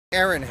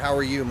Aaron, how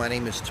are you? My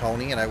name is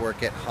Tony and I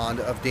work at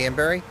Honda of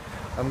Danbury.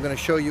 I'm going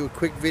to show you a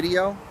quick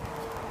video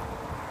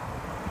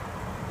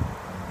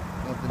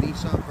of the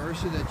Nissan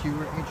Versa that you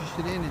were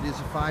interested in. It is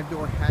a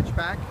 5-door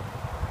hatchback.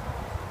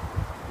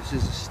 This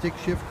is a stick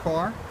shift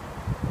car.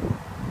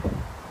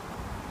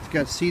 It's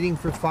got seating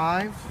for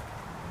 5.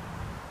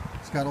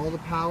 It's got all the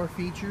power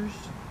features.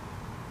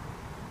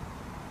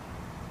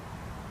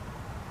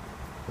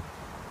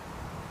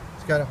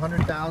 It's got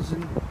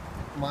 100,000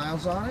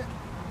 miles on it.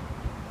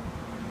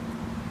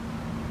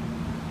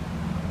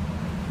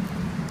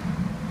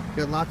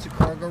 Got lots of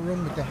cargo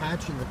room with the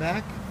hatch in the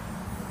back.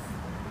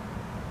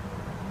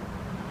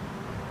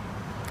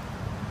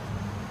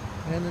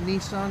 And the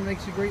Nissan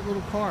makes a great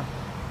little car.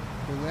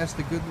 They last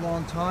a good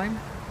long time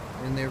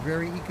and they're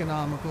very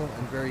economical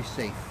and very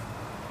safe.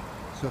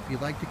 So if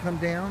you'd like to come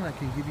down, I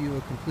can give you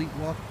a complete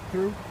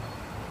walkthrough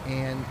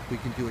and we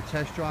can do a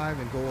test drive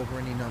and go over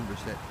any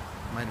numbers that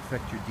might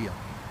affect your deal.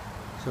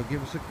 So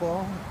give us a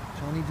call,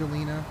 Tony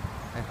Delina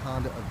at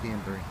Honda of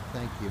Danbury.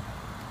 Thank you.